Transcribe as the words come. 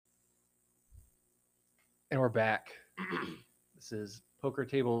And we're back. This is Poker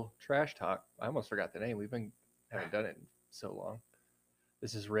Table Trash Talk. I almost forgot the name. Haven't done it in so long.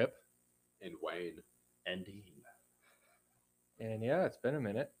 This is Rip. And Wayne. And Dean. And yeah, it's been a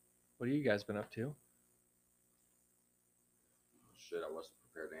minute. What have you guys been up to? Shit, I wasn't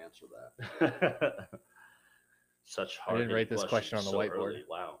prepared to answer that. Such I hard. didn't write this question on the whiteboard. Early.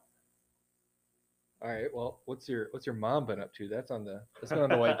 Wow. All right. Well, what's your mom been up to? That's been on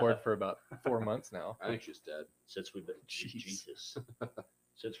the whiteboard for about 4 months now. I think she's dead. Since we've been Jeez. Jesus.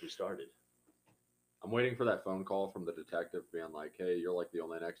 Since we started. I'm waiting for that phone call from the detective being like, hey, you're like the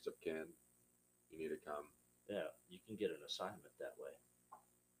only next of kin. You need to come. Yeah, you can get an assignment that way.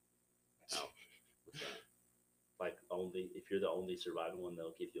 Oh, what's that? Like if you're the only surviving one,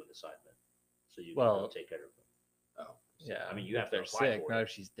 they'll give you an assignment, so you can Well- go take care of them. Oh, Yeah. I mean, you have if to they're apply sick, for not it. if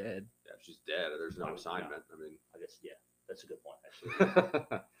she's dead. yeah, if she's dead, there's no No, assignment. I guess that's a good point. Actually,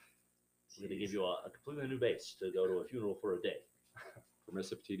 we're gonna give you a completely new base to go to a funeral for a day.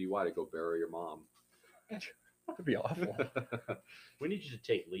 Permissive TDY to go bury your mom. That'd be awful. We need you to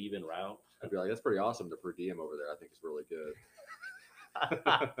take leave en route. I'd be like, that's pretty awesome. The per diem over there, I think, is really good.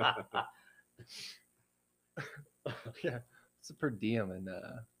 Yeah. It's a per diem in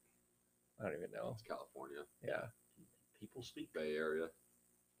I don't even know. It's California, Yeah. People speak. Bay Area.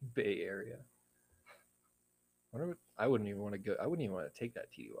 Bay Area. I wouldn't even want to go. I wouldn't even want to take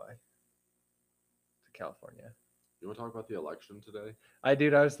that TDY to California. You want to talk about the election today? I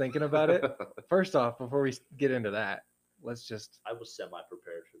was thinking about it. First off, before we get into that, let's just I was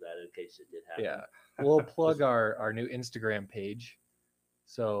semi-prepared for that in case it did happen. yeah, we'll plug our new Instagram page.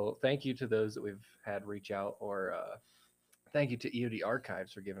 So thank you to those that we've had reach out, or thank you to EOD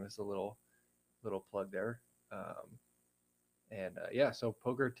Archives for giving us a little plug there. So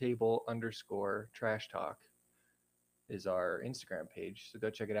Poker Table _ Trash Talk is our Instagram page. So go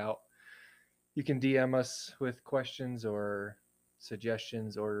check it out. You can DM us with questions or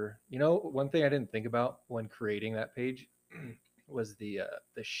suggestions, or one thing I didn't think about when creating that page was the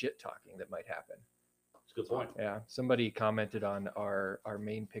shit talking that might happen. It's a good point. Yeah, somebody commented on our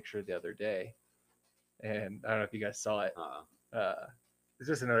main picture the other day, and I don't know if you guys saw it. It's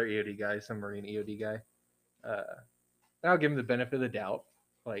just another EOD guy, some Marine EOD guy. And I'll give him the benefit of the doubt.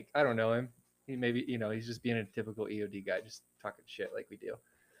 Like, I don't know him. He maybe, he's just being a typical EOD guy, just talking shit like we do.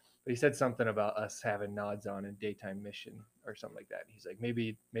 But he said something about us having nods on in daytime mission or something like that. He's like,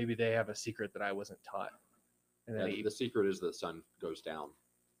 maybe they have a secret that I wasn't taught. And then The secret is the sun goes down.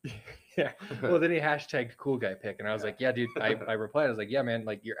 yeah. Well, then he hashtagged cool guy pick, and I was like, yeah, dude. I replied, I was like, yeah, man,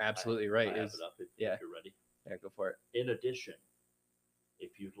 like you're absolutely right. I have it up if you're ready. Yeah, go for it. In addition,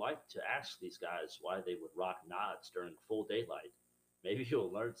 if you'd like to ask these guys why they would rock nods during full daylight, maybe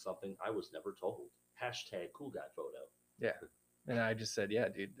you'll learn something I was never told. Hashtag cool guy photo. Yeah. And I just said, yeah,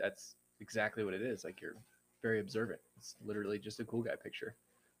 dude, that's exactly what it is. Like, you're very observant. It's literally just a cool guy picture.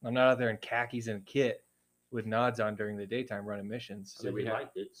 I'm not out there in khakis and kit with nods on during the daytime running missions. I mean, we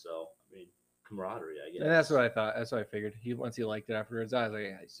liked it, so I mean, camaraderie, I guess. And that's what I thought. That's what I figured. Once he liked it afterwards, I was like,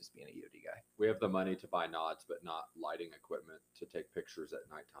 yeah, he's just being a EOD guy. We have the money to buy nods, but not lighting equipment to take pictures at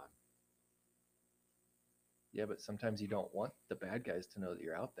nighttime. Yeah, but sometimes you don't want the bad guys to know that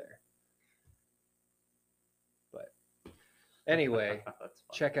you're out there. But anyway,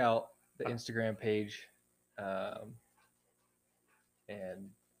 check out the Instagram page. And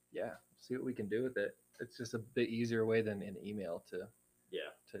yeah, see what we can do with it. It's just a bit easier way than an email to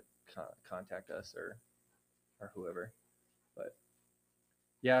contact us or whoever. But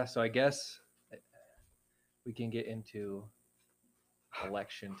yeah, so I guess we can get into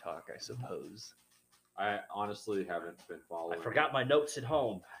election talk, I suppose. I honestly haven't been following. I forgot my notes at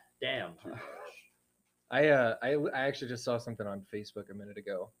home. Damn. Too much. I actually just saw something on Facebook a minute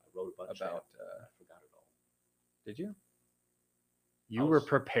ago. I wrote a bunch about. I forgot it all. Did you? You were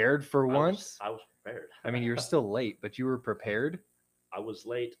prepared for once? I was prepared. I mean, you're still late, but you were prepared? I was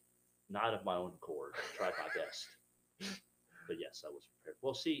late, not of my own accord. I tried my best. But yes, I was prepared.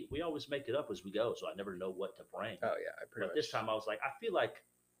 Well, see, we always make it up as we go, so I never know what to bring. Oh, yeah. But this time I was like, I feel like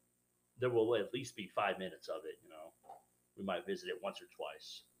there will at least be 5 minutes of it, We might visit it once or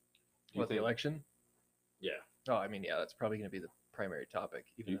twice. What, the election? Yeah. Oh, I mean, yeah, that's probably going to be the primary topic,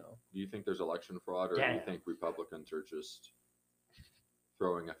 even though. Do you think there's election fraud, or do you think Republicans are just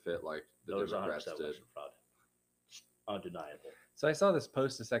throwing a fit like the Democrats did? Election fraud. Undeniable. So I saw this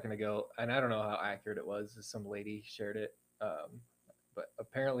post a second ago, and I don't know how accurate it was. Some lady shared it. But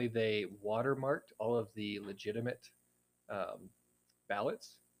apparently they watermarked all of the legitimate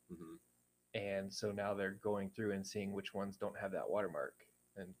ballots. Mm-hmm. And so now they're going through and seeing which ones don't have that watermark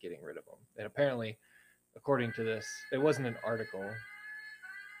and getting rid of them. And apparently, according to this, it wasn't an article.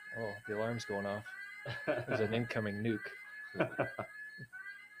 Oh, the alarm's going off. There's an incoming nuke.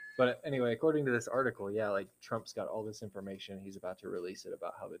 But anyway, according to this article, yeah, like Trump's got all this information. He's about to release it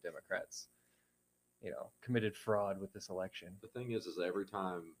about how the Democrats, committed fraud with this election. The thing is every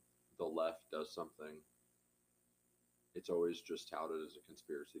time the left does something, it's always just touted as a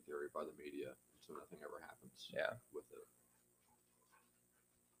conspiracy theory by the media, so nothing ever happens. Yeah. With it.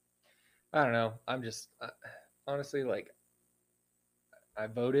 I don't know. I'm just honestly like, I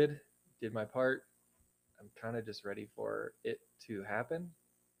voted, did my part. I'm kind of just ready for it to happen.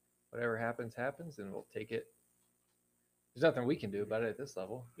 Whatever happens, happens, and we'll take it. There's nothing we can do about it at this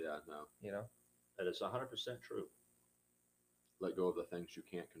level. Yeah, no. That is 100% true. Let go of the things you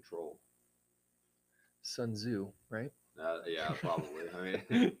can't control. Sun Tzu, right? Yeah, probably. I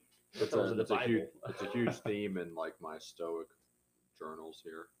mean, it's a huge theme in like my Stoic journals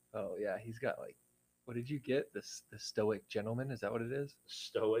here. Oh yeah, he's got like, what did you get? The Stoic Gentleman? Is that what it is?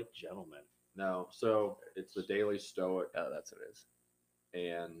 Stoic Gentleman. No, so it's the Daily Stoic. Oh, that's what it is.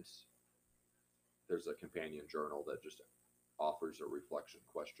 And there's a companion journal that just offers a reflection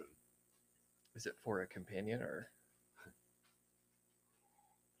question. Is it for a companion or?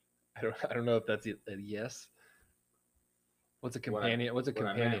 I don't know if that's a yes. What's a companion? What's a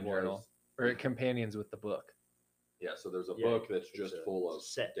companion journal? Or it companions with the book? Yeah, so there's a book that's just full of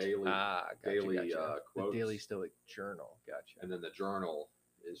daily gotcha. quotes. The Daily Stoic Journal. Gotcha. And then the journal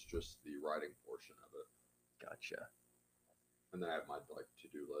is just the writing portion of it. Gotcha. And then I have my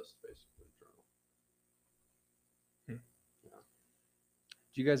to-do list, basically, journal. Yeah.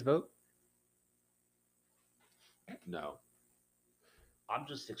 Do you guys vote? No. I'm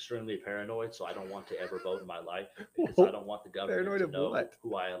just extremely paranoid, so I don't want to ever vote in my life because I don't want the government Paranoid to of know what?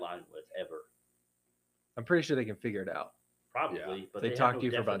 who I align with ever. I'm pretty sure they can figure it out. Probably, but They have talk no to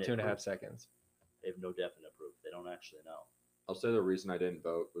you for about definite 2.5 proof. seconds. They have no definite proof. They don't actually know. I'll say the reason I didn't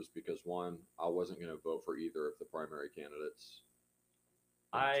vote was because, one, I wasn't going to vote for either of the primary candidates.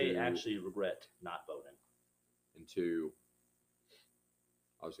 I actually regret not voting. And two,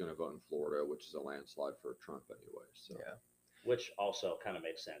 I was going to vote in Florida, which is a landslide for Trump anyway. So Yeah. Which also kind of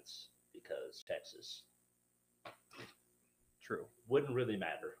makes sense because Texas True. wouldn't really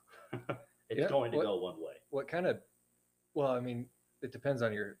matter. It's Yeah, going to go one way. What kind of? Well, I mean, it depends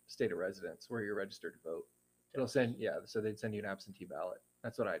on your state of residence where you're registered to vote. They'll send, so they'd send you an absentee ballot.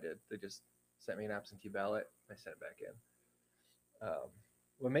 That's what I did. They just sent me an absentee ballot. I sent it back in.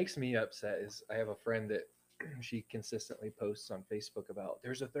 What makes me upset is I have a friend that she consistently posts on Facebook about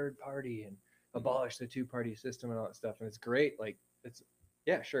there's a third party and abolish the two-party system and all that stuff. And it's great. Like it's,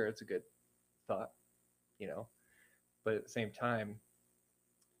 yeah, sure. It's a good thought, but at the same time,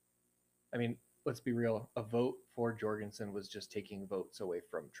 I mean, let's be real. A vote for Jorgensen was just taking votes away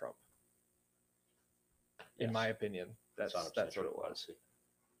from Trump. In my opinion, that's what it was.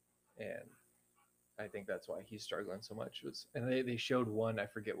 And I think that's why he's struggling so much. And they showed one, I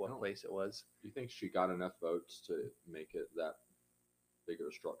forget what place it was. Do you think she got enough votes to make it that big of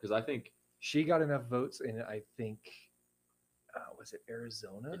a struggle? Because I think she got enough votes in, I think, was it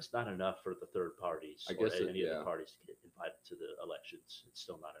Arizona? It's not enough for the third parties I guess any of the parties to get invited to the elections. It's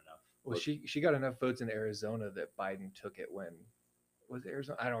still not enough. Well, she got enough votes in Arizona that Biden took it when was it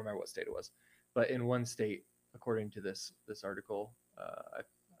Arizona? I don't remember what state it was, but in one state, according to this article,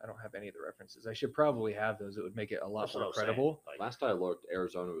 I don't have any of the references. I should probably have those. It would make it a lot more credible. Last I looked,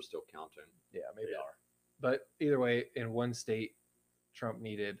 Arizona was still counting. Yeah, maybe they are. But either way, in one state, Trump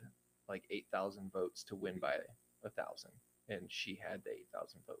needed like 8,000 votes to win by 1,000, and she had the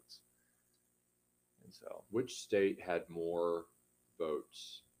 8,000 votes. And so, which state had more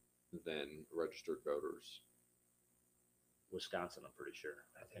votes than registered voters? Wisconsin, I'm pretty sure.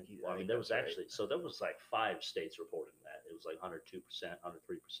 I think there was right. actually, so there was like 5 states reporting that. It was like 102%,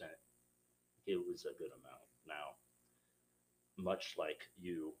 103%. It was a good amount. Now, much like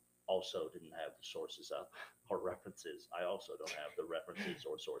you also didn't have the sources up or references, I also don't have the references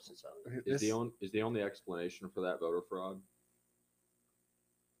or sources up. Is the only explanation for that voter fraud?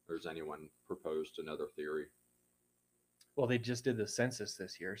 Or has anyone proposed another theory? Well, they just did the census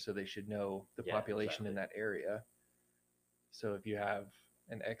this year, so they should know the population in that area. So if you have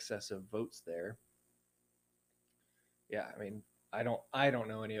an excess of votes there, I mean, I don't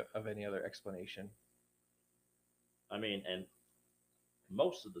know any other explanation. I mean, and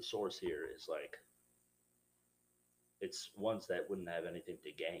most of the source here is like, it's ones that wouldn't have anything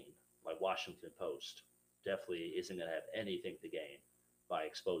to gain. Like Washington Post definitely isn't going to have anything to gain by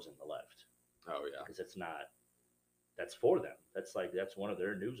exposing the left. Oh yeah, because that's for them. That's one of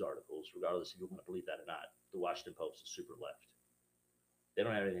their news articles, regardless if you want to believe that or not. The Washington Post is super left. They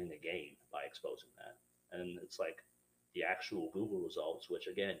don't have anything to gain by exposing that. And it's like, the actual Google results, which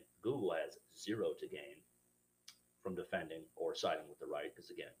again, Google has zero to gain from defending or siding with the right, because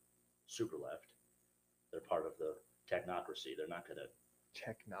again, super left. They're part of the technocracy. They're not gonna.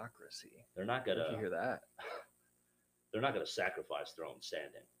 Technocracy. They're not Did gonna. you hear that? They're not gonna sacrifice their own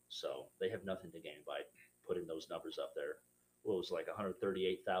standing. So they have nothing to gain by putting those numbers up there. What was it, like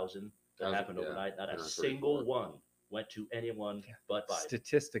 138,000 that happened overnight? Not a single one went to anyone but Biden.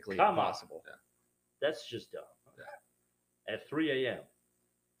 Statistically Come impossible. On. That's just dumb. Yeah. At 3 a.m.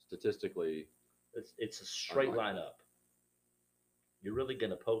 Statistically, it's a straight line up. You're really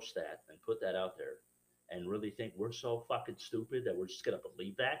gonna post that and put that out there and really think we're so fucking stupid that we're just gonna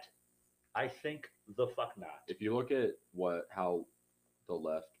believe that? I think the fuck not. if you look at how the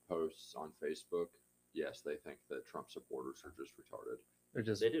left posts on Facebook, yes, they think that Trump supporters are just retarded. They're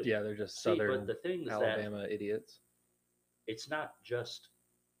just They do. they're just See, Southern but the thing is Alabama idiots. it's not just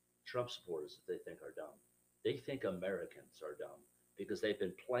Trump supporters that they think are dumb. They think Americans are dumb because they've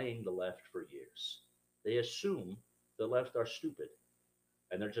been playing the left for years. They assume the left are stupid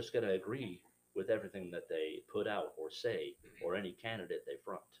and they're just going to agree with everything that they put out or say or any candidate they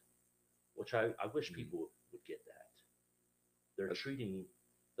front, which I wish people would get that.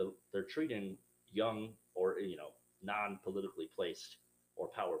 They're treating young or non-politically placed or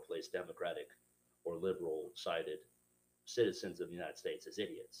power placed Democratic or liberal sided citizens of the United States as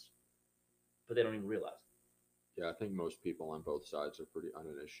idiots, but they don't even realize it. Yeah, I think most people on both sides are pretty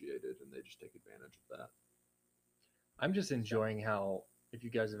uninitiated and they just take advantage of that. I'm just enjoying how, if you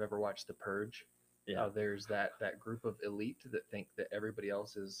guys have ever watched The Purge, Yeah. how there's that group of elite that think that everybody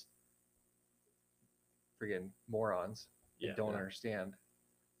else is friggin' morons and don't understand.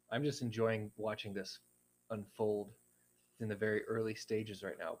 I'm just enjoying watching this unfold in the very early stages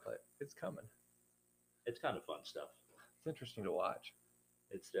right now, but it's coming. It's kind of fun stuff. It's interesting to watch.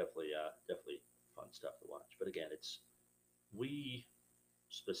 It's definitely fun stuff to watch. But again, we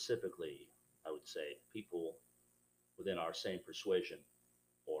specifically, I would say, people within our same persuasion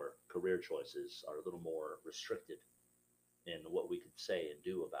or career choices are a little more restricted in what we could say and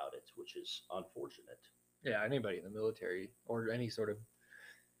do about it, which is unfortunate. Yeah, anybody in the military or any sort of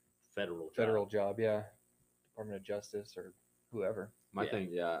federal job, yeah, Department of Justice or whoever. My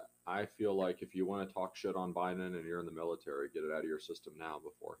thing, I feel like if you want to talk shit on Biden and you're in the military, get it out of your system now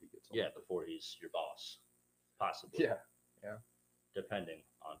before he gets elected. Before he's your boss, possibly. Yeah. Depending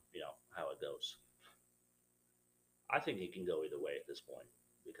on how it goes. I think he can go either way at this point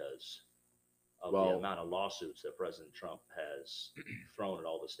because of the amount of lawsuits that President Trump has thrown at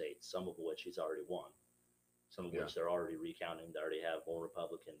all the states, some of which he's already won, some of which they're already recounting. They already have more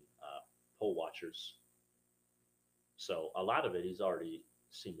Republican poll watchers. So a lot of it he's already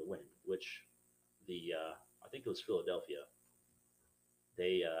seemed to win, which I think it was Philadelphia.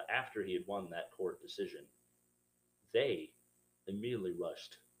 They after he had won that court decision, they immediately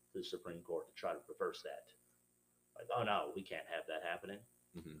rushed to the Supreme Court to try to reverse that. Like, oh no, we can't have that happening.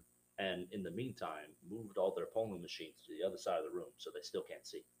 Mm-hmm. And in the meantime, moved all their polling machines to the other side of the room so they still can't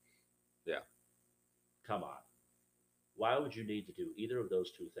see. Yeah. Come on. Why would you need to do either of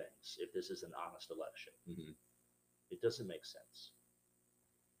those two things if this is an honest election? Mm-hmm. It doesn't make sense.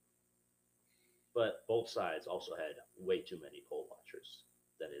 But both sides also had way too many poll watchers.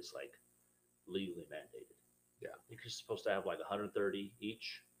 That is like legally mandated. Yeah. You're supposed to have like 130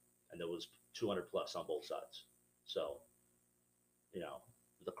 each, and there was 200 plus on both sides. So,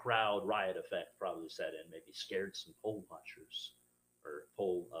 the crowd riot effect probably set in, maybe scared some poll watchers or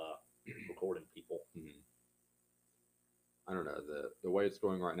poll recording people. Mm-hmm. I don't know. The way it's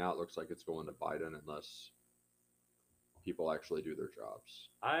going right now, it looks like it's going to Biden unless people actually do their jobs.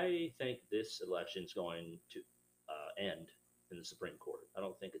 I think this election is going to end in the Supreme Court. I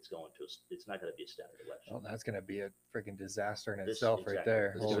don't think it's not going to be a standard election. Well, that's going to be a freaking disaster in itself right exactly.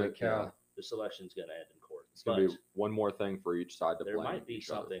 there. Holy cow. This election's going to end in court. It's going to be one more thing for each side to blame. There might be each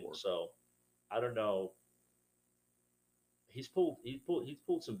other something. for. So I don't know. He's pulled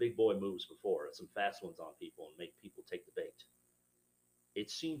some big boy moves before, some fast ones on people and make people take the bait. It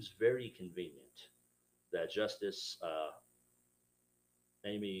seems very convenient that Justice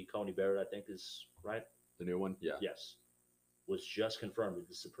Amy Coney Barrett, I think is right. The new one, yeah. Yes, was just confirmed with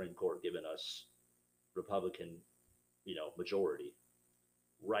the Supreme Court, giving us Republican, majority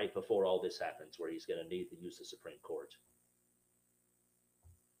right before all this happens, where he's going to need to use the Supreme Court.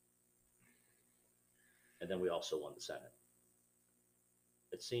 And then we also won the Senate.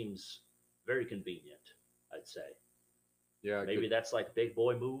 It seems very convenient, I'd say. Yeah. Maybe that's like a big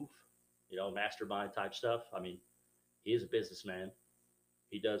boy move, mastermind type stuff. I mean, he is a businessman.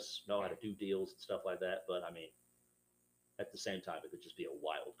 He does know how to do deals and stuff like that. But I mean, at the same time, it could just be a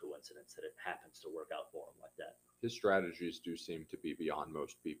wild coincidence that it happens to work out for him like that. his strategies do seem to be beyond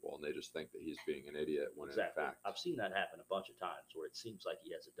most people, and they just think that he's being an idiot when Exactly. in fact I've seen that happen a bunch of times where it seems like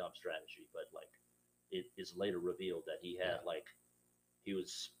he has a dumb strategy, but like it is later revealed that he had he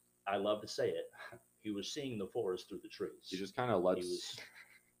was. I love to say it. He was seeing the forest through the trees. he just kind of lets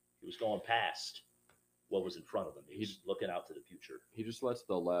He was going past what was in front of him. He was looking out to the future. he just lets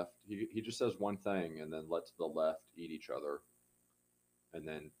the left. He just says one thing and then lets the left eat each other, and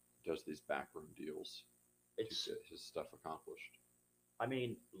then does these backroom deals It's. to get his stuff accomplished. I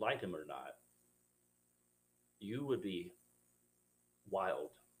mean, like him or not, you would be wild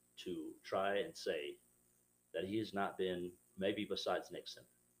to try and say that he has not been, maybe besides Nixon,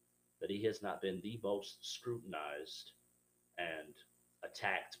 that he has not been the most scrutinized and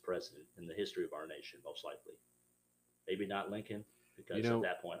attacked president in the history of our nation, most likely. Maybe not Lincoln, because at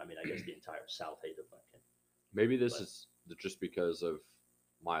that point, I mean, I guess the entire South hated Lincoln. Maybe this is just because of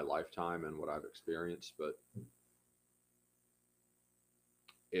my lifetime and what I've experienced, but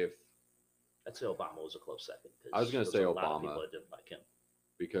if I'd say Obama was a close second. I was going to say A lot of Obama people that didn't like him.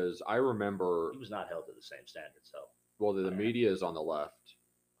 because I remember He was not held to the same standards, though. well the media is on the left,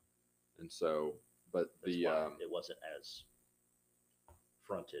 and so but That's the why it wasn't as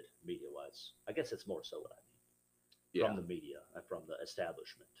fronted media-wise. I guess it's more so what I mean. From the media and from the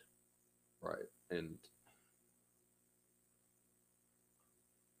establishment. right, and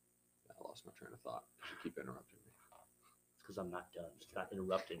I lost my train of thought. You keep interrupting me. It's because I'm not done. It's not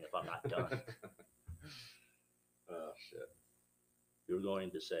interrupting if I'm not done. Oh shit. You were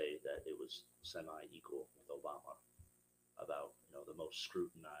going to say that it was semi-equal with Obama about the most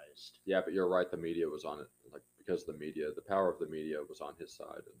scrutinized. Yeah, but you're right. The media was on it, like because the power of the media was on his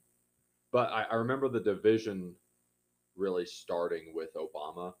side. But I remember the division really starting with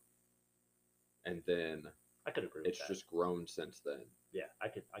Obama, and then I could agree with that. it's just grown since then. Yeah, I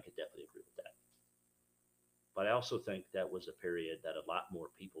could definitely agree with that. But I also think that was a period that a lot more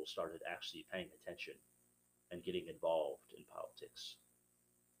people started actually paying attention and getting involved in politics.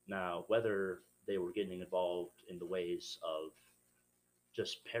 Now, whether they were getting involved in the ways of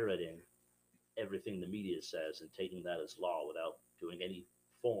just parroting everything the media says and taking that as law without doing any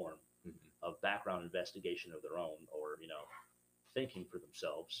form of background investigation of their own, or thinking for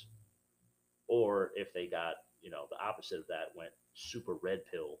themselves, or if they got the opposite of that, went super red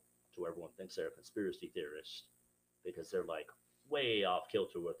pill to where everyone thinks they're a conspiracy theorist because they're like way off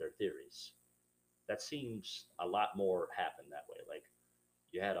kilter with their theories. That seems a lot more happen that way. Like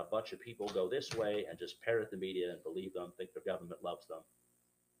you had a bunch of people go this way and just parrot the media and believe them, think their government loves them.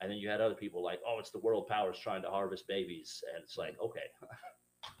 And then you had other people like, oh, it's the world powers trying to harvest babies. And it's like, okay,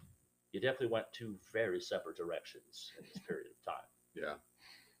 you definitely went two very separate directions in this period of time. Yeah.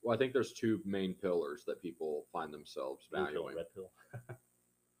 Well, I think there's two main pillars that people find themselves Blue valuing. pill, red pill.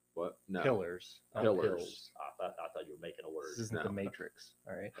 What? No. Pillars. Pillars. Pills. I thought you were making a word. This isn't the Matrix.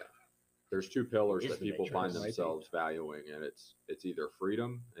 All right. There's two pillars Is that the people Matrix. find Might be. themselves valuing, and it's either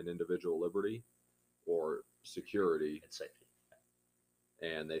freedom and individual liberty or security, And safety.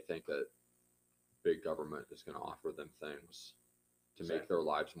 and they think that big government is going to offer them things to make Exactly. their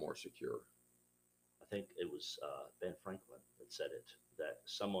lives more secure. I think it was Ben Franklin that said it, that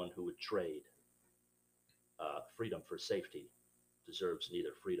someone who would trade freedom for safety deserves neither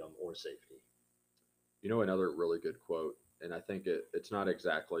freedom or safety. You know, another really good quote, and I think it's not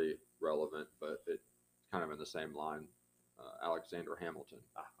exactly relevant, but it's kind of in the same line. Alexander Hamilton.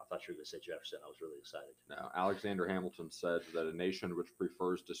 I thought you were going to say Jefferson. I was really excited. Now, Alexander Hamilton said that a nation which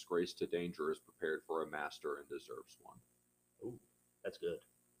prefers disgrace to danger is prepared for a master and deserves one. Ooh, that's good.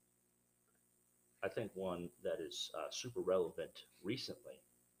 I think one that is super relevant recently,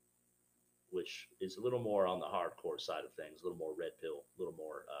 which is a little more on the hardcore side of things, a little more red pill, a little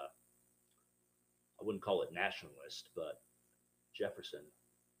more, I wouldn't call it nationalist, but Jefferson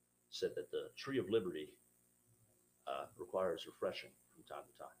said that the tree of liberty requires refreshing from time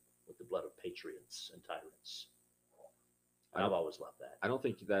to time with the blood of patriots and tyrants. And I've always loved that. I don't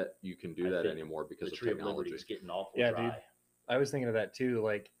think that you can do I that think anymore because the of tree of technology. liberty is getting awful Yeah, dry. dude. I was thinking of that too,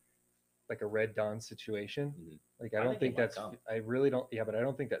 like a Red Dawn situation. Mhm. Like I I don't think think it might that's come. I really don't but I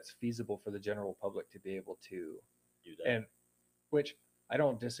don't think that's feasible for the general public to be able to, Do that. and which I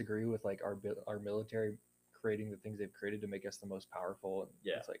don't disagree with, like our military creating the things they've created to make us the most powerful, and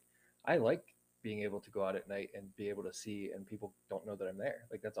Yeah. it's like I like being able to go out at night and be able to see and people don't know that I'm there.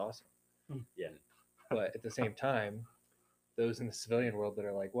 Like that's awesome. Yeah. But at the same time, those in the civilian world that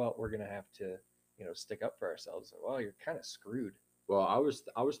are like, well, we're gonna have to, stick up for ourselves. Well, you're kind of screwed. Well, I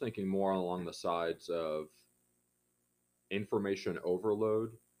was thinking more along the sides of information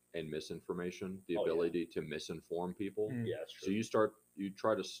overload and misinformation, the Oh, yeah. ability to misinform people. Mm. Yeah, that's So true. you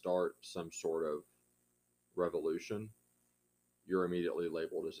try to start some sort of revolution, you're immediately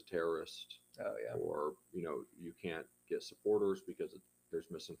labeled as a terrorist, Oh yeah. or you can't get supporters because there's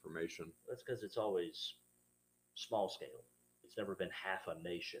misinformation. That's because it's always small scale. It's never been half a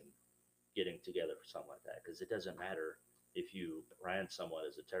nation getting together for something like that. Because it doesn't matter if you brand someone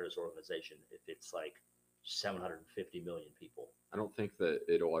as a terrorist organization if it's like 750 million people. I don't think that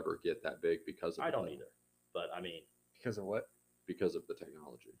it'll ever get that big because of I don't either. But I mean, Because of what? because of the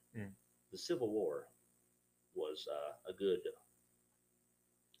technology. the Civil War was a good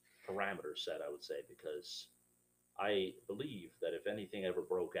parameter set, I would say, because I believe that if anything ever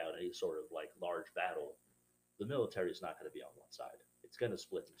broke out, any sort of like large battle, the military is not going to be on one side. It's going to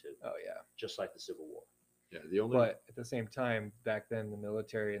split in two, Oh yeah. just like the Civil War. Yeah, the only But at the same time, back then the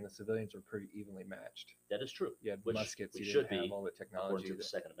military and the civilians were pretty evenly matched. That is true. You had Which muskets. we You should didn't have be, all the According technology. to the That,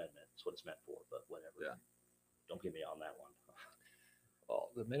 Second Amendment, it's what it's meant for. But whatever. Yeah. Don't get me on that one.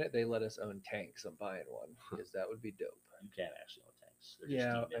 well, the minute they let us own tanks, I'm buying one because that would be dope. You can't actually own tanks. They're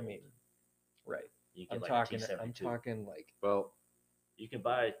Yeah, just I demilled. mean, right. you I'm get like talking. a T-72. I'm talking like. well, You can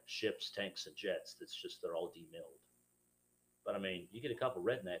buy ships, tanks, and jets. That's just they're all demilled. But I mean, you get a couple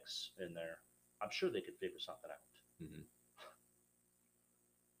rednecks in there. I'm sure they could figure something out. Mhm.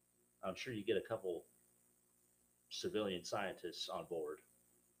 I'm sure you get a couple civilian scientists on board.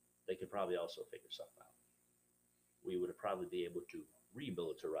 They could probably also figure something out. We would probably be able to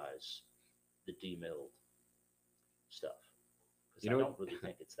remilitarize the demilled stuff because I don't really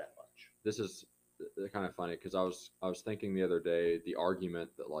think it's that much. this is kind of funny because I was thinking the other day the argument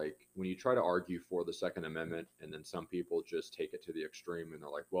that like when you try to argue for the Second Amendment and then some people just take it to the extreme and they're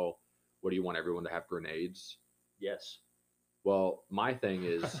like, well, what do you want everyone to have grenades? Yes, Well, my thing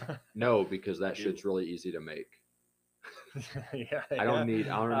is no, because that You do. shit's really easy to make. yeah. I don't need to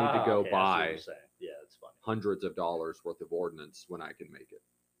go okay, I see what buy you're saying. Yeah, it's funny. hundreds of dollars worth of ordnance when I can make it.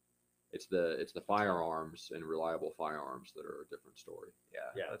 It's the firearms and reliable firearms that are a different story. Yeah.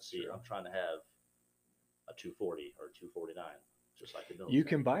 Yeah, That's see, true. I'm trying to have a 240 or 249, just like the military. You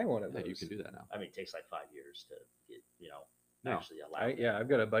can buy one of Yeah, those. you can do that now. I mean, it takes like 5 years to get, No. actually allowed. Yeah, I've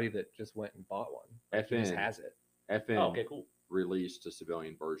got a buddy that just went and bought one. Like, he just FN. has it. FN Oh, okay, cool. released a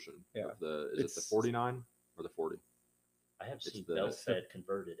civilian version Yeah. of is it the It's- 49 or the 40? I have It's seen the- belt-fed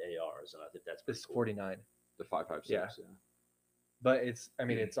converted ARs, and I think that's pretty It's cool. 49, The 5.56. Yeah. Yeah. but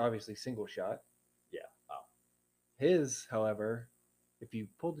it's obviously single shot. Yeah. Wow. His, however, if you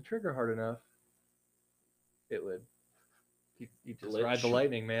pulled the trigger hard enough, it would. You just ride the Glitch.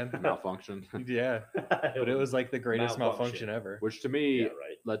 lightning, man. Malfunction. Yeah, but it was like the greatest malfunction ever. Which to me Yeah,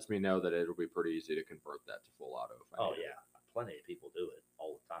 right. lets me know that it'll be pretty easy to convert that to full auto. If I Oh needed yeah, plenty of people do it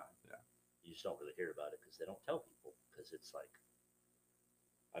all the time. Yeah. You just don't really hear about it because they don't tell people because it's like,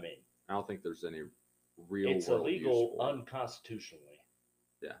 I mean, I don't think there's any real. it's world illegal use for it. unconstitutionally.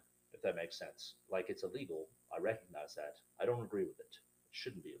 Yeah. If that makes sense. Like it's illegal. I recognize that. I don't agree with it. It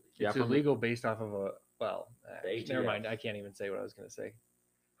shouldn't be illegal. Yeah, It's from- illegal based off of The never ATF. mind. I can't even say what I was going to say.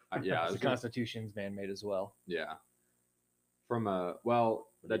 Yeah, I the was gonna- Constitution's man-made as well. Yeah. From a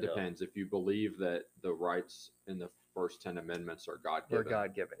well, that There you go. depends. If you believe that the rights in the first 10 amendments are God Or given,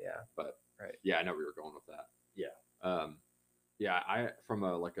 God-given, yeah. but Right. yeah, I know where you're going with that. Yeah. Yeah, I from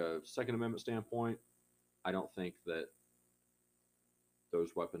a Second Amendment standpoint, I don't think that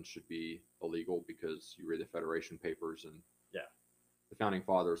those weapons should be illegal because you read the Federation Papers and Yeah. the founding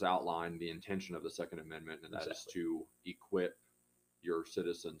fathers outlined the intention of the Second Amendment, and that is Exactly. to equip your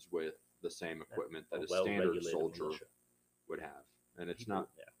citizens with the same equipment that A a standard well-regulated soldier militia. would have. And it's People-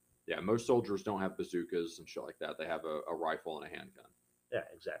 not, Yeah. yeah, most soldiers don't have bazookas and shit like that. They have a rifle and a handgun. Yeah,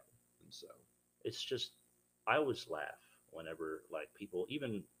 exactly. And so, It's just I always laugh whenever like people,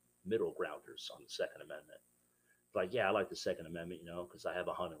 even middle grounders on the Second Amendment, like, yeah, I like the Second Amendment, because I have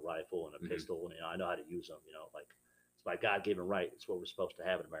a hunting rifle and a Mhm. pistol, and I know how to use them. Like it's my God-given right. It's what we're supposed to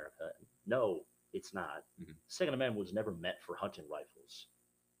have in America. No, it's not. Mhm. Second Amendment was never meant for hunting rifles.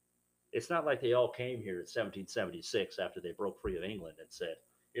 It's not like they all came here in 1776 after they broke free of England and said,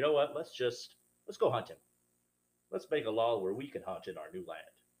 you know what, let's go hunting. Let's make a law where we can hunt in our new land.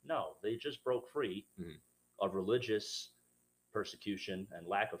 No, they just broke free Mhm. of religious persecution and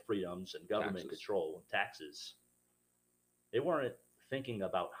lack of freedoms and government Taxes. control and taxes. They weren't thinking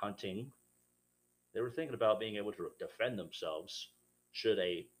about hunting. They were thinking about being able to defend themselves should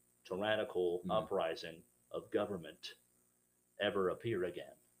a tyrannical Mhm. uprising of government ever appear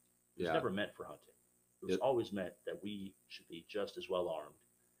again. It was Yeah. never meant for hunting. It was It- always meant that we should be just as well armed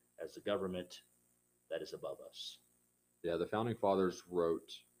as the government that is above us. yeah, the founding fathers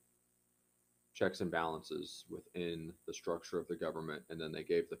wrote checks and balances within the structure of the government, and then they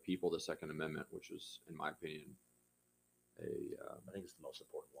gave the people the Second Amendment, which is, in my opinion, I think it's the most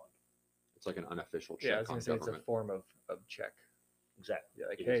important one. It's like an unofficial check Yeah, I was on gonna say it's a government. form of check. Exactly. Yeah,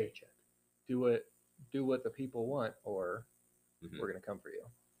 like, It is a hey, check. do what the people want, or Mhm. we're gonna come for you.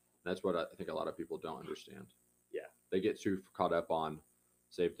 That's what I think a lot of people don't understand. Yeah. They get too caught up on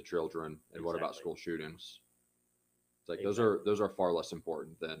save the children and what about Exactly. school shootings. It's like Exactly. those are far less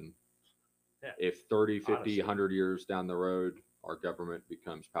important than Yeah. if 30, 50, Honestly. 100 years down the road our government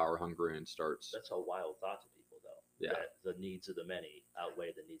becomes power hungry and starts That's a wild thought to people, though. Yeah. That the needs of the many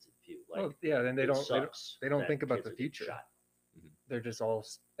outweigh the needs of the few. Like, Well, yeah, then it sucks they don't that think about kids the are getting future. shot. They're just all,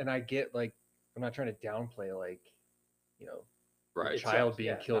 and I get, like, I'm not trying to downplay, like, you know, right. a It child sucks. being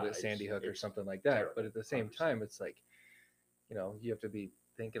Yeah, killed nah, at Sandy it's- Hook or it's something like that, terrible, but at the same 100%. time, it's like, you know, you have to be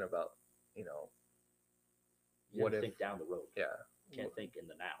thinking about, you know, You what gotta if, think down the road. yeah. You can't think in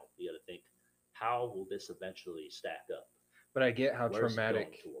the now. You got to think, how will this eventually stack up? But I get how Where's it going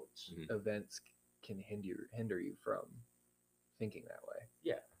traumatic towards? Mhm. events can hinder you from thinking that way.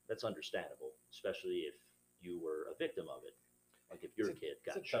 Yeah, that's understandable, especially if you were a victim of it. Like if your kid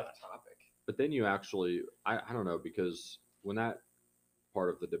got shot. topic. But then you actually I don't know, because when that part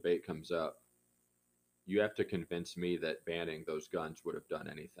of the debate comes up, you have to convince me that banning those guns would have done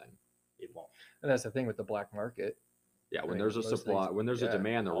anything. It won't. And that's the thing with the black market. Yeah, when mean, there's a most supply, things- when there's a yeah,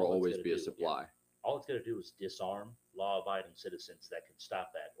 demand, there will all it's always gonna be a do, yeah. supply. All it's going to do is disarm law-abiding citizens that can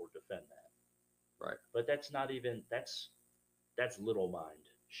stop that or defend that. Right. But that's not even that's little mind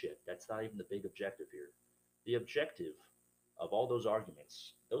shit. That's not even the big objective here. The objective of all those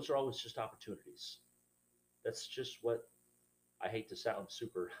arguments, those are always just opportunities. That's just what I hate to sound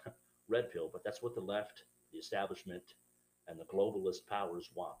super red pill, but that's what the left, the establishment, and the globalist powers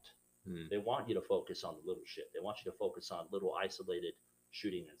want. Hmm. They want you to focus on the little shit. They want you to focus on little isolated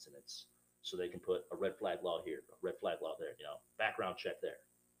shooting incidents so they can put a red flag law here, a red flag law there, background check there.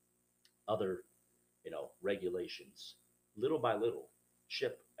 Other, regulations, little by little,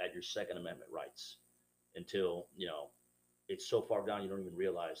 chip at your Second Amendment rights until, it's so far gone you don't even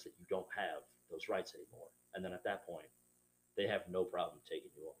realize that you don't have those rights anymore. And then at that point, they have no problem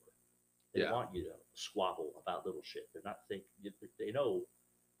taking you over. They Yeah. want you to squabble about little shit. They're not they know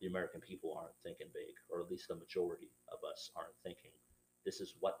the American people aren't thinking big, or at least the majority of us aren't thinking this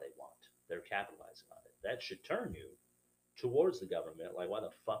is what they want. They're capitalizing on it. That should turn you towards the government. Like, why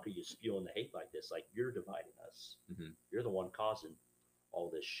the fuck are you spewing the hate like this? Like, you're dividing us. Mhm. You're the one causing all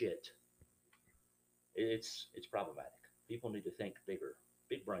this shit. It's problematic. People need to think bigger,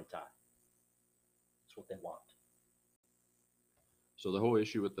 big brain time. That's what they want. So the whole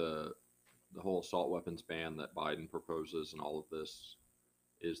issue with the whole assault weapons ban that Biden proposes and all of this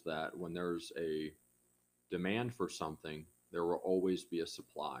is that when there's a demand for something, there will always be a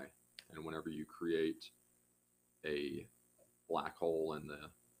supply. And whenever you create a black hole in the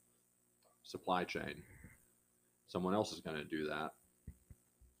supply chain, someone else is going to do that.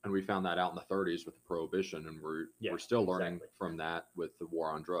 And we found that out in the 30s with the prohibition, and we're still learning exactly. from that with the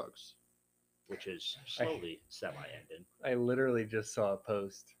war on drugs. Which is slowly semi-ending. I literally just saw a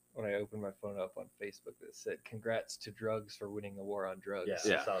post when I opened my phone up on Facebook that said, "Congrats to drugs for winning the war on drugs." Yeah,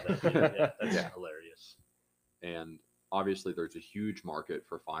 Yeah. I saw that. Yeah, that's Yeah. hilarious. And obviously there's a huge market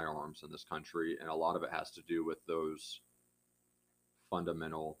for firearms in this country, and a lot of it has to do with those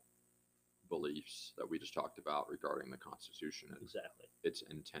fundamental beliefs that we just talked about regarding the Constitution and Exactly. its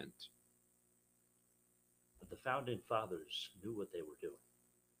intent. But the founding fathers knew what they were doing.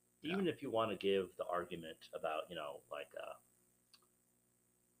 Even if you want to give the argument about,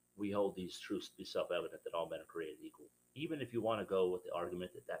 we hold these truths to be self-evident that all men are created equal. Even if you want to go with the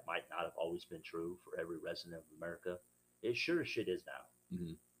argument that that might not have always been true for every resident of America, it sure as shit is now.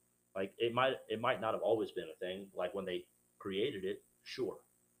 Mhm. Like it might not have always been a thing. Like when they created it, sure,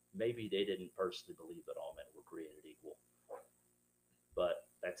 maybe they didn't personally believe that all men were created equal, but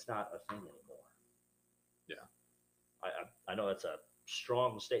that's not a thing anymore. Yeah. I know that's a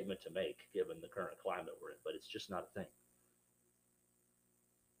strong statement to make given the current climate we're in, but it's just not a thing.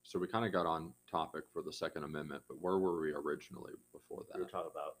 So we kind of got on topic for the Second Amendment, but where were we originally before We were that?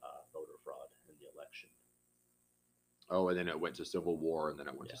 talking about voter fraud in the election. Oh, and then it went to Civil War, and then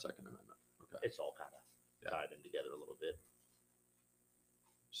it went to Yeah. Second Amendment. Okay. It's all kind of Yeah. tied in together a little bit.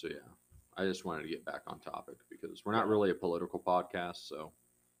 So yeah, I just wanted to get back on topic because we're not really a political podcast. So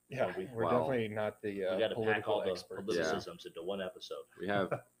Yeah, we- we're well, definitely not the We got to pack political all the experts. politicisms into one episode.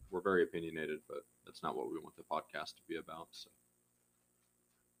 we're very opinionated, but that's not what we want the podcast to be about. So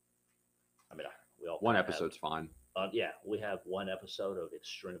I mean, we all one kinda have- episode's fine. yeah, we have one episode of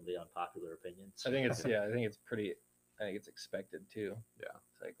extremely unpopular opinions. I think it's I think it's pretty. I think it's expected too. Yeah.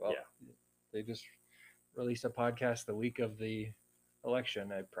 It's like, well, Yeah. they just released a podcast the week of the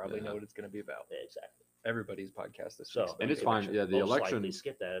election. I probably Yeah. know what it's going to be about. Yeah, exactly. everybody's podcast this So week. And it's you fine. should Yeah, the most likely election-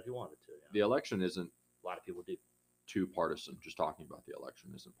 skip that if you wanted to. The election isn't A lot of people do. too partisan. Just talking about the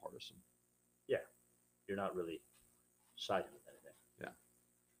election isn't partisan. You're not really siding with anything.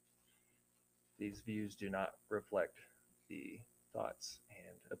 These views do not reflect the thoughts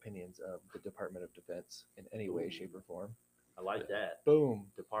and opinions of the Department of Defense in any way, Ooh. shape, or form. I like that. Boom.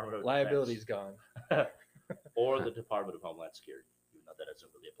 Department of Liability's gone. Defense. Or the Department of Homeland Security. Even though that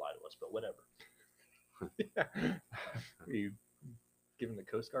doesn't really apply to us, but whatever. Are you giving the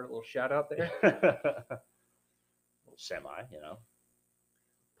Coast Guard a little shout out there? Well, semi, you know.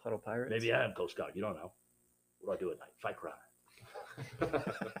 Puddle Pirates? Maybe I am Coast Guard. You don't know. What do I do at night? Fight crime.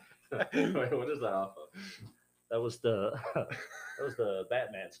 Wait, what is that off of? That was the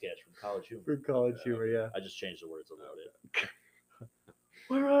Batman sketch from College Humor. For college humor, yeah. I just changed the words a little bit.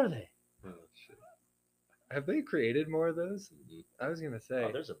 Where are they? Oh, shit. Have they created more of those? Mhm. I was going to say.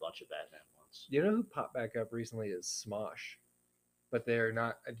 Oh, there's a bunch of Batman ones. You know who popped back up recently is Smosh. But they're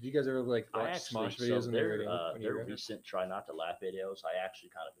not. Did you guys ever like I watch actually, Smosh videos when they were their, when you were their younger? recent Try Not to Laugh videos, I actually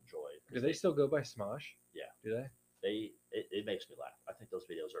kind of enjoy. Do they still go by Smosh? Yeah. Do they? It makes me laugh. I think those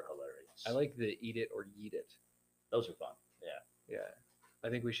videos are hilarious. I like the Eat It or Yeet It. those are fun. Yeah, Yeah. I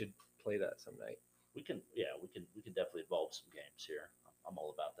think we should play that some night. we can definitely involve some games here. I'm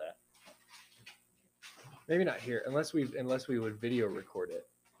all about that. Maybe not here, unless we would video record it.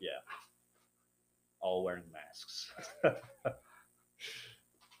 Yeah, all wearing masks.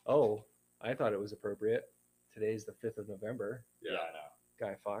 Oh, I thought it was appropriate. Today's the 5th of November, Yeah, I know.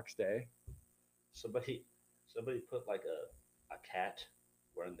 Guy Fawkes Day. Somebody put like a cat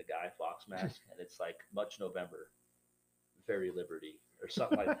wearing the Guy Fawkes mask, and it's like Much November, Very Liberty, or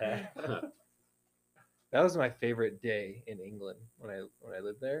something like that. That was my favorite day in England when I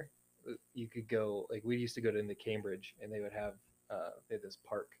lived there. You could go, like, we used to go into Cambridge, and they would have they had this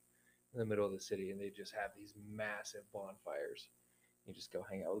park in the middle of the city, and they just have these massive bonfires. You just go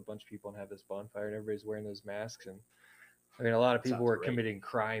hang out with a bunch of people and have this bonfire, and everybody's wearing those masks. And I mean, a lot of people Sounds were great. committing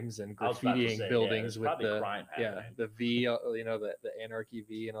crimes and I was about to graffitiing say, yeah, buildings there's with probably the crime happening. the V, you know, the anarchy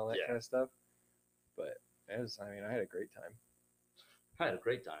V and all that Yeah. kind of stuff. But I had a great time. I had a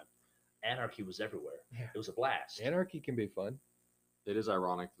great time. Anarchy was everywhere. Yeah. It was a blast. Anarchy can be fun. It is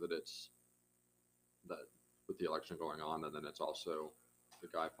ironic that it's that with the election going on, and then it's also the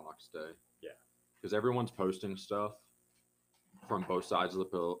Guy Fawkes Day. Yeah. Because everyone's posting stuff from both sides of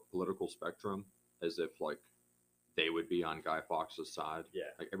the political spectrum as if like they would be on Guy Fawkes' side. Yeah.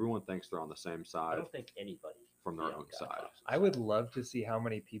 Like everyone thinks they're on the same I side don't think anybody from would their be on own Guy side. Fawkes' I would love to see how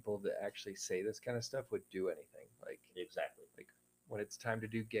many people that actually say this kind of stuff would do anything. Like Exactly. when it's time to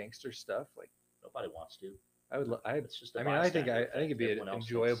do gangster stuff, like Nobody wants to. I would. It's just. I mean, I think bystander I think it'd be effect. Everyone else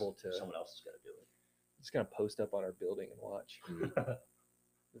enjoyable thinks to Someone else is going to do it. just gonna post up on our building and watch. Mhm.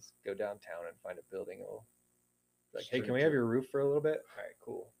 Just go downtown and find a building. And we'll like, Street hey, can we have tour. your roof for a little bit? All right,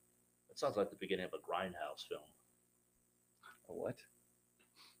 cool. It sounds like the beginning of a Grindhouse film. A what?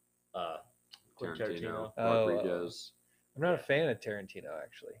 Quentin Tarantino. Oh, Rodriguez. I'm not a Yeah. fan of Tarantino,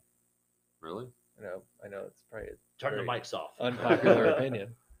 actually. Really? I know it's probably a Turn the very mics off. unpopular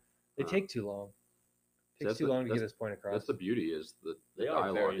opinion. They Huh. take too long. It That's takes too the- long to get that's- his point across. That's the beauty is the They are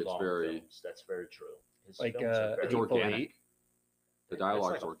dialogue. very It's long very films. That's very true. His Like, films are very it's Hateful organic. Eight. The It's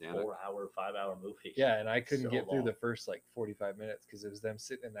dialogue's like a organic. 4-hour, 5-hour movie. Yeah, and I couldn't So get through long. the first like 45 minutes because it was them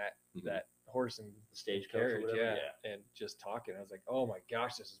sitting in that Mhm. that horse and The stagecoach or carriage, whatever. yeah, and just talking. I was like, oh my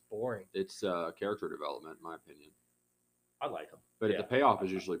gosh, this is boring. It's character development, in my opinion. I like them. But Yeah, the payoff I is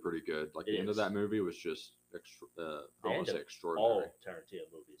like usually pretty good. Like It the end of is. that movie was just The almost end of extraordinary. all Tarantino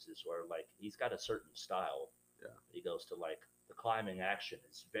movies is where like he's got a certain style. Yeah. He goes to like the climbing action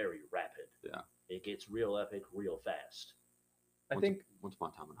is very rapid. Yeah. It gets real epic real fast. I Once- think Once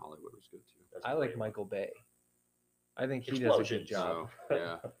Upon a Time in Hollywood was good too. That's I a like great one. Michael Bay. I think he does a good Explosions. job. So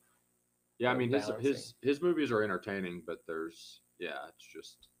yeah, yeah. I mean, Balancing. his movies are entertaining, but it's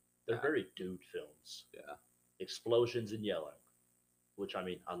just They're Yeah. very dude films. yeah. Explosions and yelling. Which I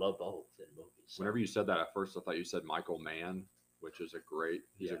mean I love both in movies. So Whenever you said that at first, I thought you said Michael Mann, which is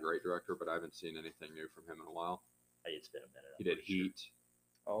he's a Yeah. great director, but I haven't seen anything new from him in a while. hey, it's been a minute. He I'm did pretty sure. Heat.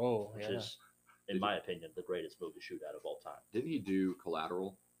 Oh Which yeah. is in Did my opinion the greatest movie shootout of all time. Didn't he do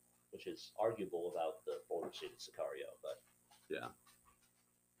Collateral? Which is arguable about the forward seat of Sicario, but Yeah.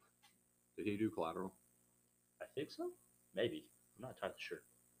 Did he do Collateral? I think so. Maybe. I'm not entirely sure.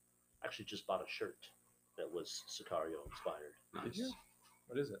 I actually just bought a shirt that was Sicario inspired. Nice. you?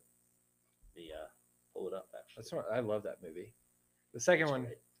 What is it? The pull it up actually. That's what, I love that movie. The second It's one,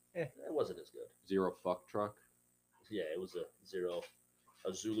 great. eh. It wasn't as good. Zero Fuck Truck. Yeah, it was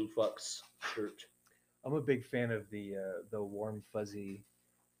a Zulu fucks shirt. I'm a big fan of the warm fuzzy.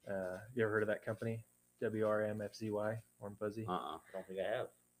 You ever heard of that company? WRMFZY, Warm Fuzzy. Uh-uh. I don't think I have.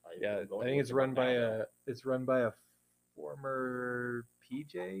 Yeah, I'm going I to think look it's it run up by now, though. former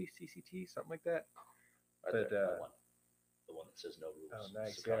PJ CCT, something like that. Right but, there, that one. The one that says no rules. Oh,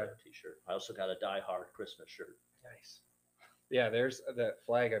 nice, Sakata t-shirt. I also got a Die Hard Christmas shirt. Nice. Yeah, there's that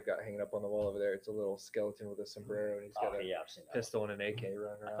flag I've got hanging up on the wall over there. It's a little skeleton with a sombrero, and he's got a Yeah, I've seen that pistol one. and an AK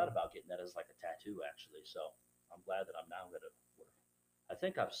running I around. thought about getting that as like a tattoo, actually. So I'm glad that I'm now gonna. I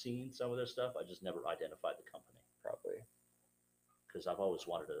think I've seen some of their stuff. I just never identified the company Probably. because I've always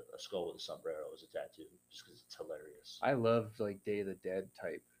wanted a skull with a sombrero as a tattoo, just because it's hilarious. I love like Day of the Dead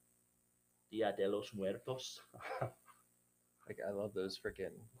type. Dia de los Muertos. Like I love those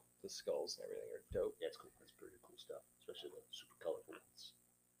freaking the skulls and everything are dope. Yeah, it's cool. It's pretty cool stuff, especially the super colorful ones.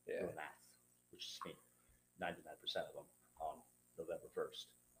 Yeah. Doing math, which is me. 99% of them on November 1st.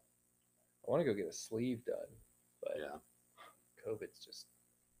 I want to go get a sleeve done, but Yeah. COVID's just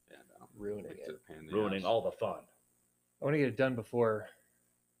Yeah, no. ruining It's it. a pain in the Ruining ass. all the fun. I want to get it done before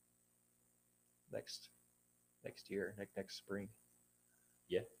next year, next spring.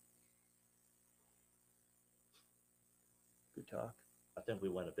 Yeah. Good talk. I think we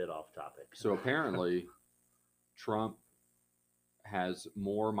went a bit off topic. So apparently, Trump has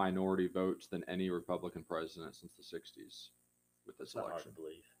more minority votes than any Republican president since the 60s with this it's not hard election. to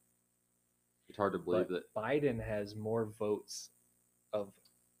believe. It's hard to believe But that. Biden has more votes of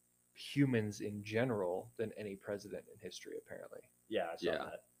humans in general than any president in history, apparently. Yeah, I saw Yeah.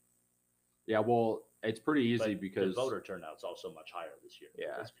 that. Yeah, well, it's pretty easy But because. the voter turnout's also much higher this year.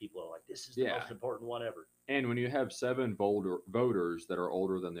 Yeah. Because people are like, this is the Yeah. most important one ever. And when you have 7 voters that are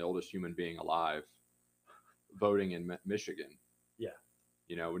older than the oldest human being alive voting in Michigan. Yeah.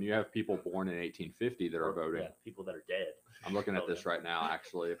 You know, when you have people born in 1850 that are voting. Yeah, people that are dead. I'm looking at this right now,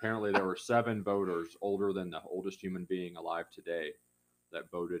 actually. Apparently, there were 7 voters older than the oldest human being alive today that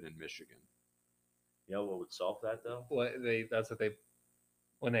voted in Michigan. You know what would solve that, though? That's what they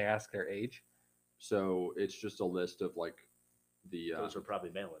when they ask their age. So it's just a list of like the Those are probably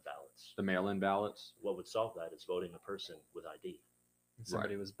mail-in ballots. mail-in ballots. What would solve that is voting a person with ID.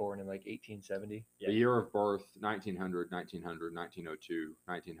 Somebody was born in like 1870. Yeah. The year of birth, 1900, 1900, 1902,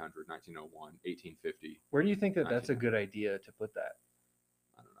 1900, 1901, 1850. Where do you think that's a good idea to put that?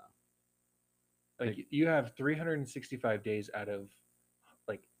 I don't know. Like you have 365 days out of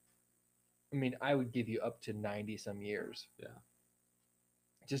like, I mean, I would give you up to 90 some years. Yeah.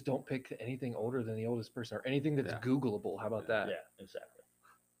 Just don't pick anything older than the oldest person or anything that's Yeah. Googleable. How about that? Yeah, exactly.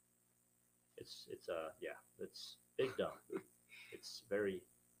 It's big dumb. It's very.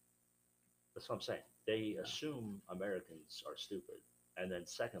 That's what I'm saying. They assume Americans are stupid, and then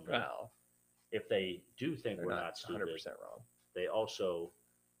secondly, Well, if they do think they're we're not not stupid, 100% wrong. they also,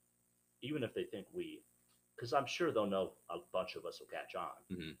 even if they think because I'm sure they'll know a bunch of us will catch on,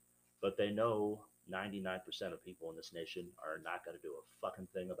 Mhm. but they know 99% of people in this nation are not going to do a fucking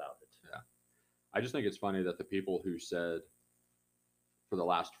thing about it. I just think it's funny that the people who said for the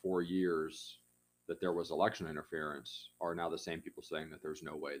last 4 years that there was election interference are now the same people saying that there's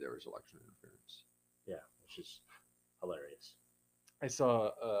no way there was election interference. Yeah, which is hilarious. I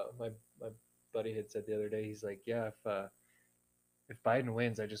saw my buddy had said the other day. He's like, "Yeah, if Biden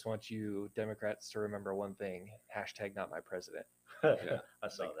wins, I just want you Democrats to remember one thing: hashtag not my president." Yeah. I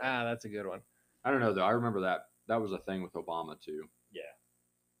saw Like, that. that's a good one. I don't know though. I remember that was a thing with Obama too. Yeah.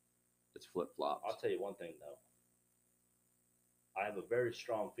 It's flip flops. I'll tell you one thing though. I have a very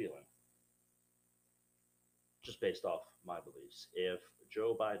strong feeling, just based off my beliefs, if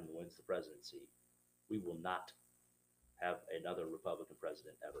Joe Biden wins the presidency, we will not have another Republican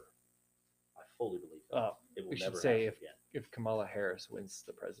president ever. I fully believe that. It will We should never say happen again. if Kamala Harris wins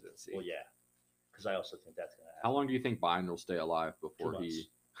the presidency. Well, yeah, because I also think that's going to happen. How long do you think Biden will stay alive before 2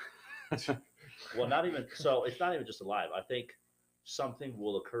 he? months. Well, not even so. It's not even just alive. I think something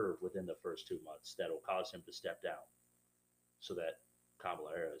will occur within the first 2 months that will cause him to step down, so that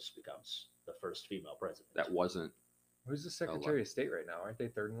Kamala Harris becomes the first female president. That wasn't. Who's the Secretary of State right now? Aren't they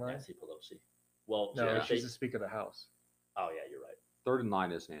third in line? Nancy Pelosi. Well, No, yeah, she's the Speaker of the House. oh yeah, you're right. Third in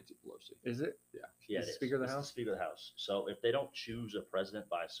line is Nancy Pelosi. Is it? Yeah. Yeah, Is it the is. Speaker of the It's House? Speaker of the House. So if they don't choose a president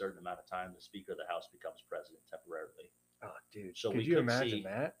by a certain amount of time, the Speaker of the House becomes president temporarily. Oh, dude. So could we you could imagine see-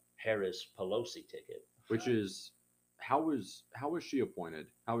 that? Harris Pelosi ticket. Which is how was she appointed?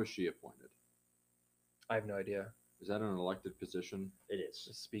 How is she appointed? I have no idea. Is that an elected position? It is.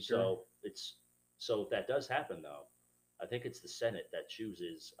 The Speaker. So if that does happen though, I think it's the Senate that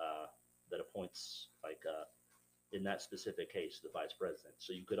chooses that appoints in that specific case the vice president.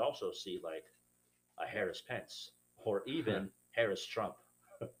 So you could also see like a Harris Pence or even Harris Trump.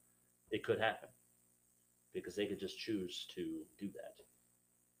 It could happen because they could just choose to do that.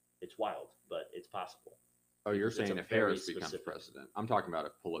 It's wild, but it's possible. Oh, you're It's a saying if very Harris becomes specific- president? I'm talking about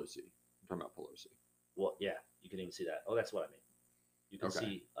if Pelosi. I'm talking about Pelosi. Well, yeah, you can even see that. Oh, that's what I mean. You can Okay.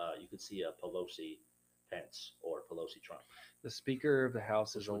 see, you can see a Pelosi Pence or Pelosi Trump. The Speaker of the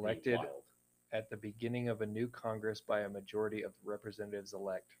House which is would be elected wild. at the beginning of a new Congress by a majority of the representatives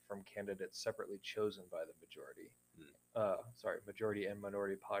elect from candidates separately chosen by the majority. Majority and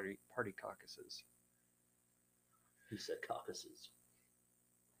minority party caucuses. He said caucuses.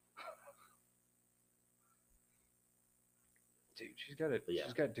 Dude, she's yeah.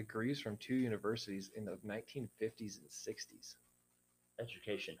 got degrees from 2 universities in the 1950s and 60s.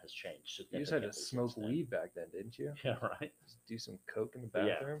 Education has changed You just had to significantly smoke since then. weed back then, didn't you? Yeah, right. Just do some coke in the But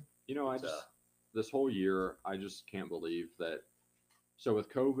yeah. bathroom. You know, It's, this whole year, I just can't believe that. So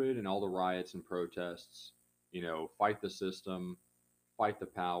with COVID and all the riots and protests, you know, fight the system, fight the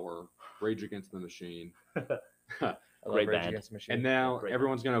power, rage against the machine. I love Great Rage band. Against the Machine. And now Great.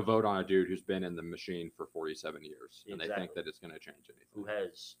 everyone's going to vote on a dude who's been in the machine for 47 years, and they think Exactly. that it's going to change who anything.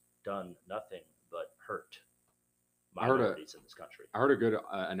 has done nothing but hurt I heard a- minorities in this country. I heard a good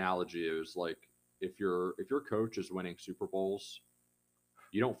analogy. It was like if your coach is winning Super Bowls,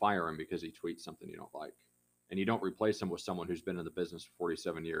 you don't fire him because he tweets something you don't like, and you don't replace him with someone who's been in the business for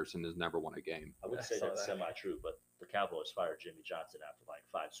 47 years and has never won a game. I would I say saw that's that. semi-true, but the Cowboys fired Jimmy Johnson after like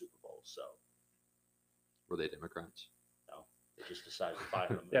 5 Super Bowls, so Were they Democrats? they just decided to fire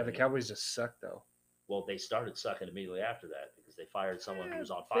him. Yeah, the Cowboys just suck though. Well, they started sucking immediately after that because they fired someone who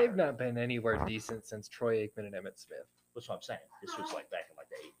was on fire. They've not been anywhere decent since Troy Aikman and Emmitt Smith. That's what I'm saying. This was like back in like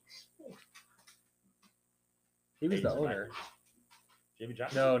the 80s. He was 80s the and owner. 90s. Jimmy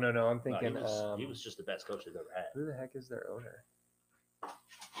Johnson? No. I'm No, thinking. he was just the best coach they've ever had. Who the heck is their owner? I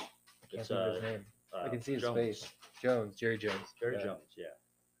can't It's, think of his name. I can see his Jones. face. Jerry Jones. Jerry Yeah, Jones, yeah.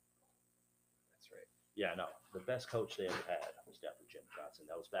 That's right. Yeah, no. The best coach they ever had was definitely Jim Johnson.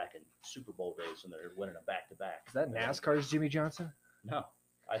 That was back in Super Bowl days when they were winning a back-to-back. Is that NASCAR's Jimmy Johnson? No.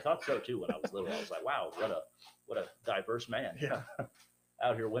 I thought so too when I was little. I was like, wow, what a diverse man. Yeah.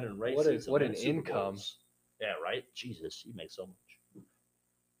 Out here winning races. and what an winning Super income. Bowls. Yeah, right? Jesus, he makes so much.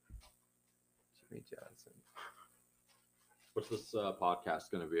 Jimmy Johnson. What's this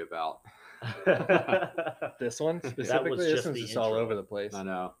podcast going to be about? This one That specifically. was This just one's the just all intro. over the place. I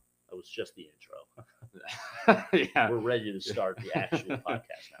know. That was just the intro. Yeah. We're ready to start the actual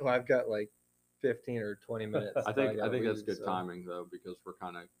podcast now. Well, I've got like 15 or 20 minutes. I till think gotta that's leave, good so- timing though, because we're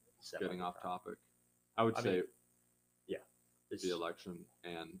kind of getting off topic. I would I say mean, It's the election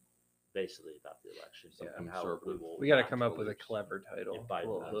and basically about the election. Some and how conservative- We got to not come up with a beliefs. clever title. If Biden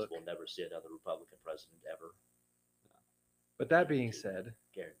We'll wins, hook. we'll never see another Republican president ever. But that being said,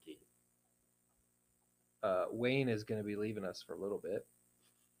 Guaranteed. Wayne is going to be leaving us for a little bit,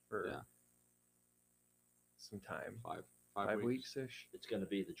 for Yeah. some time, five 5 weeks ish. It's going to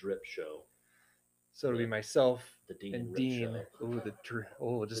be the drip show. So it'll be Yeah. myself The Dean and Rip Dean. Show. Oh, the drip.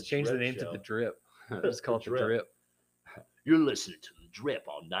 Oh, just The change the Drip name to Show. the drip. weeks. Just call it the Drip. drip. You're listening to the drip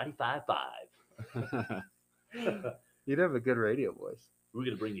on 95.5. You'd have a good radio voice. We're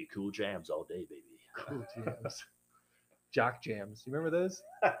going to bring you cool jams all day, baby. Cool jams. Jock jams. You remember those?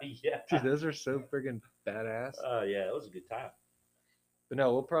 Yeah. Dude, those are so friggin' badass. Yeah, it was a good time. But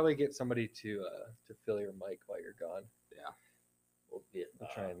no, we'll probably get somebody to fill your mic while you're gone. We'll get, We'll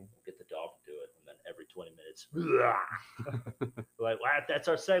try and- we'll get the dog to do it, and then every 20 minutes, like, wow, that's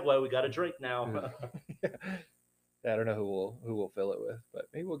our segue. We got a drink now. I don't know who we'll fill it with, but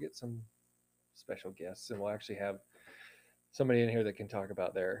maybe we'll get some special guests, and we'll actually have somebody in here that can talk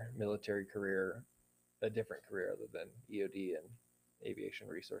about their military career, a different career other than EOD and aviation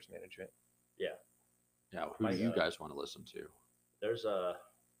resource management. Yeah. Yeah, who My do you God. guys want to listen to? There's a.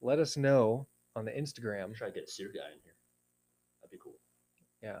 Let us know on the Instagram. I'm trying to get a seer guy in here. That'd be cool.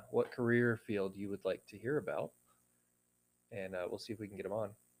 Yeah, what career field you would like to hear about, and we'll see if we can get them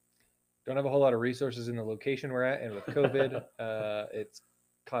on. Don't have a whole lot of resources in the location we're at, and with COVID, it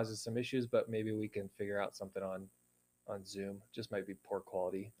causes some issues. But maybe we can figure out something on Zoom. Just might be poor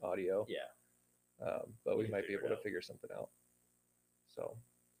quality audio, Yeah. but we can might be figure able it to out. figure something out. So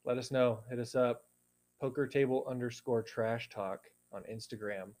let us know. Hit us up, pokertable_trash talk on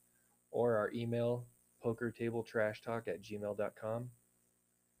Instagram, or our email, pokertabletrashtalk@gmail.com.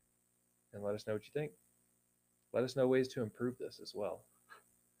 And let us know what you think. Let us know ways to improve this as well.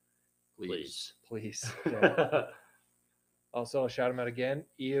 Please. Please. Yeah. Also, I'll shout him out again.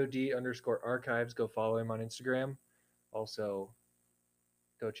 EOD_archives. Go follow him on Instagram. Also,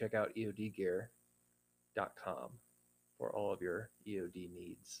 go check out EODgear.com for all of your EOD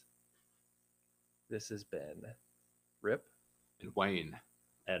needs. This has been Rip. And Wayne.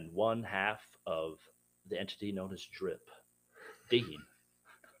 And one half of the entity known as Drip, Dean.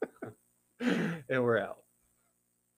 And we're out.